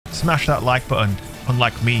smash that like button,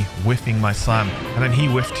 unlike me whiffing my slam. And then he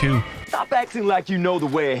whiffed too. Stop acting like you know the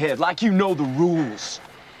way ahead, like you know the rules.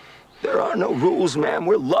 There are no rules, man.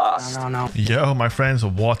 We're lost. No. Yo, my friends,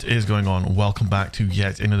 what is going on? Welcome back to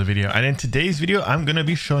yet another video. And in today's video, I'm going to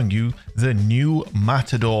be showing you the new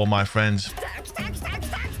Matador, my friends.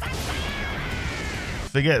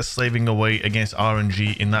 Forget slaving away against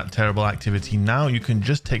RNG in that terrible activity. Now you can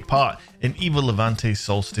just take part in Evil Levante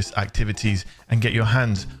Solstice activities and get your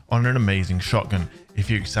hands on an amazing shotgun. If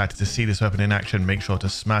you're excited to see this weapon in action, make sure to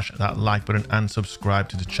smash that like button and subscribe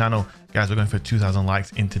to the channel. Guys, we're going for 2,000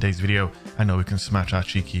 likes in today's video. I know we can smash our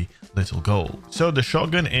cheeky little goal. So the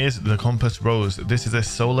shotgun is the Compass Rose. This is a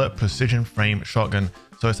solar precision frame shotgun.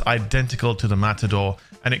 So it's identical to the Matador,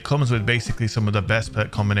 and it comes with basically some of the best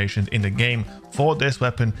perk combinations in the game. For this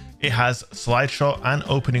weapon, it has slide shot and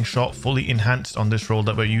opening shot fully enhanced on this roll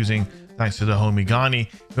that we're using thanks to the homie Garni.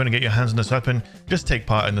 If you want to get your hands on this weapon, just take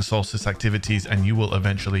part in the Solstice activities and you will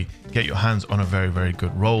eventually get your hands on a very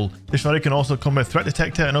good roll. This shot can also come with threat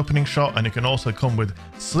detector and opening shot, and it can also come with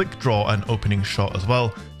slick draw and opening shot as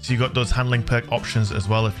well. So you got those handling perk options as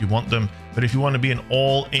well if you want them. But if you want to be an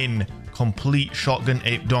all-in complete shotgun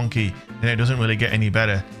ape donkey, then it doesn't really get any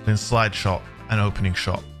better than slide shot and opening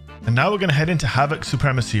shot. And now we're going to head into Havoc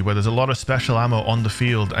Supremacy, where there's a lot of special ammo on the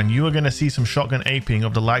field, and you are going to see some shotgun aping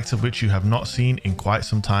of the likes of which you have not seen in quite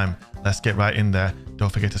some time. Let's get right in there.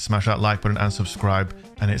 Don't forget to smash that like button and subscribe,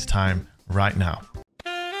 and it's time right now.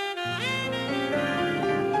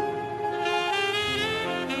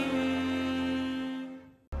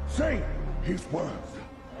 Say his words.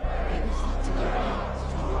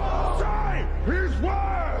 Say his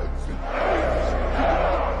words.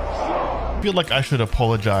 I feel like I should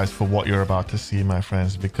apologize for what you're about to see, my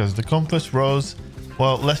friends, because the Compass Rose,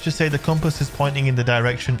 well, let's just say the compass is pointing in the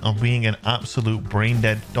direction of being an absolute brain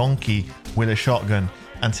dead donkey with a shotgun.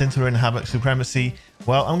 And since we're in Havoc Supremacy,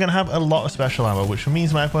 well, I'm gonna have a lot of special ammo, which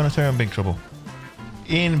means my opponents are in big trouble.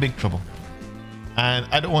 In big trouble. And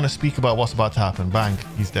I don't want to speak about what's about to happen. Bang,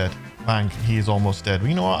 he's dead. Bang, he is almost dead. But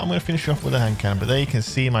you know what? I'm going to finish off with a hand cannon. But there you can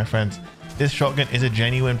see, my friends, this shotgun is a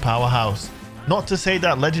genuine powerhouse. Not to say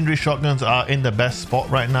that legendary shotguns are in the best spot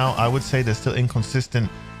right now. I would say they're still inconsistent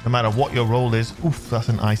no matter what your role is. Oof, that's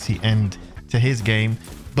an icy end to his game.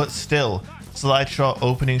 But still, slide shot,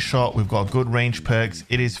 opening shot, we've got good range perks.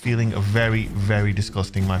 It is feeling very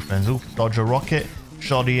disgusting, my friends. Oof, dodge a rocket,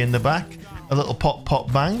 shoddy in the back. A little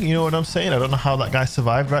pop bang, you know what I'm saying? I don't know how that guy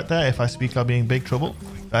survived right there. If I speak, I'll be in big trouble.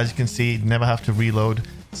 As you can see, never have to reload.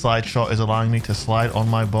 Slide shot is allowing me to slide on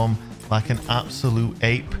my bum like an absolute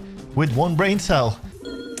ape with one brain cell.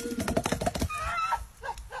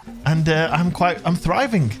 And I'm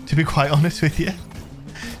thriving, to be quite honest with you.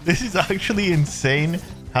 This is actually insane.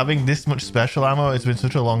 Having this much special ammo, it's been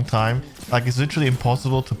such a long time. Like, it's literally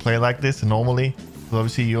impossible to play like this normally. So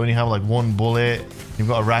obviously you only have like one bullet. You've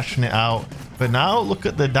got to ration it out. But now look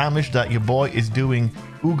at the damage that your boy is doing.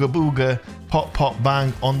 Ooga booga, pop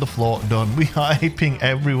bang on the floor, done. We are aping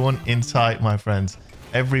everyone in sight, my friends.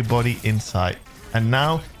 Everybody in sight. And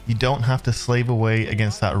now you don't have to slave away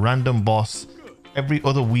against that random boss. Every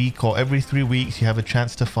other week or every 3 weeks you have a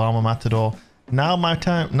chance to farm a Matador. Now my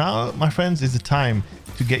friends, is the time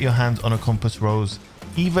to get your hands on a Compass Rose.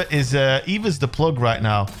 Eva's the plug right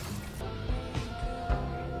now.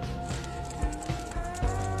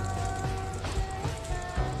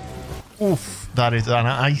 Oof, that is an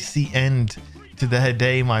icy end to the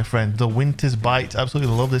day, my friend. The Winter's Bite.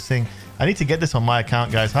 Absolutely love this thing. I need to get this on my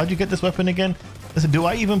account, guys. How'd you get this weapon again? Listen, do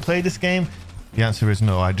I even play this game? The answer is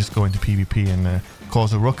no. I just go into PvP and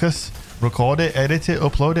cause a ruckus, record it, edit it,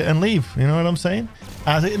 upload it, and leave. You know what I'm saying?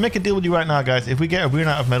 Make a deal with you right now, guys. If we get a run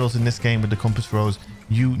out of medals in this game with the Compass Rose,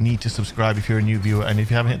 you need to subscribe if you're a new viewer. And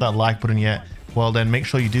if you haven't hit that like button yet, well, then make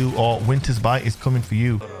sure you do, or Winter's Bite is coming for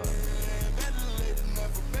you.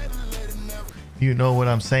 You know what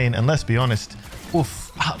I'm saying? And let's be honest,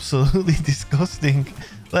 oof, absolutely disgusting.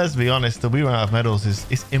 Let's be honest, the we run out of medals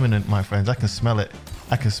is imminent, my friends. I can smell it.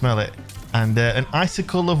 I can smell it. And an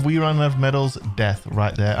icicle of we run out of medals death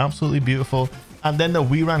right there. Absolutely beautiful. And then the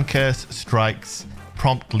we ran curse strikes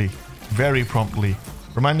promptly, very promptly.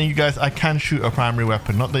 Reminding you guys, I can shoot a primary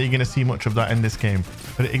weapon. Not that you're going to see much of that in this game,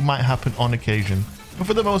 but it might happen on occasion. But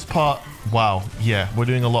for the most part, wow, yeah, we're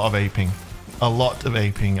doing a lot of aping. A lot of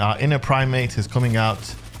aping. Our inner primate is coming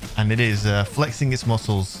out, and it is flexing its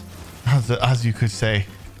muscles, as you could say.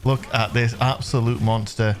 Look at this absolute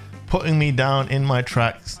monster, putting me down in my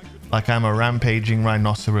tracks like I'm a rampaging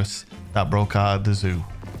rhinoceros that broke out of the zoo.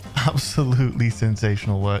 Absolutely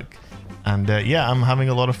sensational work. And yeah, I'm having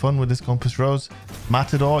a lot of fun with this Compass Rose.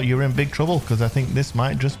 Matador, you're in big trouble, because I think this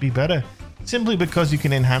might just be better. simply because you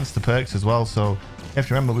can enhance the perks as well. So you have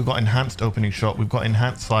to remember, we've got enhanced opening shot, we've got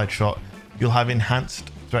enhanced slide shot, you'll have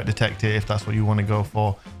enhanced threat detector if that's what you want to go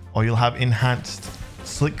for, or you'll have enhanced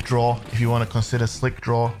slick draw if you want to consider slick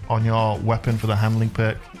draw on your weapon for the handling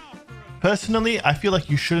perk. Personally, I feel like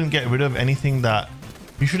you shouldn't get rid of anything that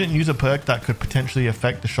you shouldn't use a perk that could potentially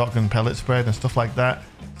affect the shotgun pellet spread and stuff like that.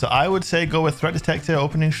 So I would say go with threat detector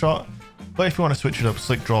opening shot, but if you want to switch it up,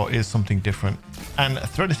 slick draw is something different. And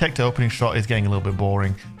threat detector opening shot is getting a little bit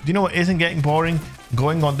boring. Do you know what isn't getting boring?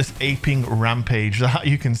 Going on this aping rampage that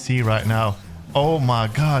you can see right now. Oh my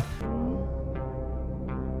god.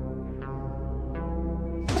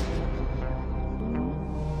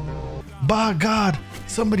 By God,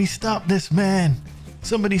 somebody stop this man.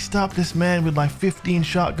 Somebody stop this man with like 15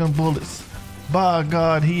 shotgun bullets. By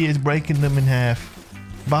God, he is breaking them in half.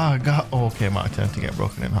 By God. Oh, okay, my attempt to get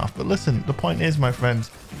broken in half. But listen, the point is, my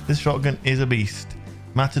friends, this shotgun is a beast.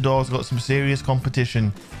 Matador's got some serious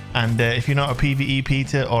competition. And if you're not a PvE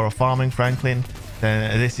Peter or a farming Franklin,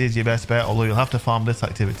 then this is your best bet. Although you'll have to farm this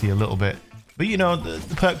activity a little bit. But you know,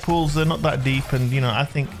 the perk pools are not that deep. And you know, I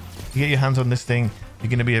think you get your hands on this thing, you're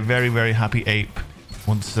going to be a very, very happy ape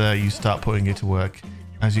once you start putting it to work.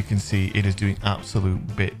 As you can see, it is doing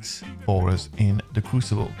absolute bits for us in the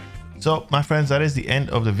Crucible. So, my friends, that is the end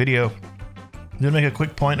of the video. I'm going to make a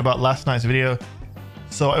quick point about last night's video.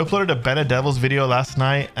 So, I uploaded a Better Devils video last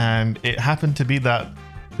night, and it happened to be that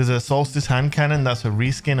there's a Solstice hand cannon that's a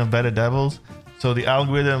reskin of Better Devils. So, the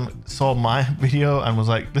algorithm saw my video and was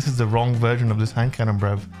like, this is the wrong version of this hand cannon,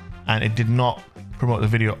 bruv. And it did not promote the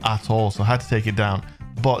video at all, so I had to take it down.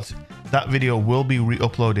 But that video will be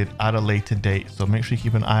re-uploaded at a later date, so make sure you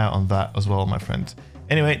keep an eye out on that as well, my friends.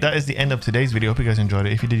 Anyway, that is the end of today's video. Hope you guys enjoyed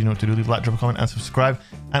it. If you did, you know what to do. Leave a like, drop a comment, and subscribe,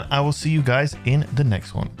 and I will see you guys in the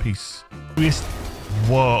next one. Peace.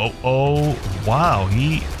 Whoa. Oh wow.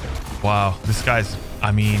 Wow, this guy's,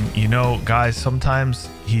 I mean, you know, guys, sometimes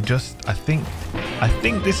he just, I think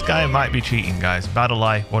this guy might be cheating, guys. Battle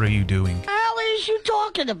Eye, what are you doing? How is you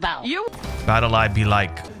talking about? You Battle Eye be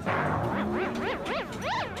like,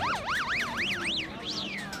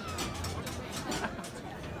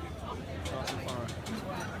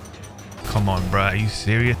 come on, bruh, are you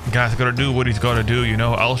serious? The guy's gotta do what he's gotta do, you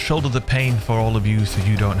know? I'll shoulder the pain for all of you so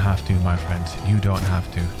you don't have to, my friends. You don't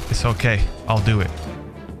have to. It's okay. I'll do it.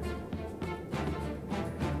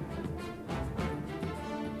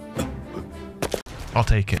 I'll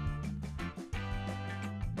take it.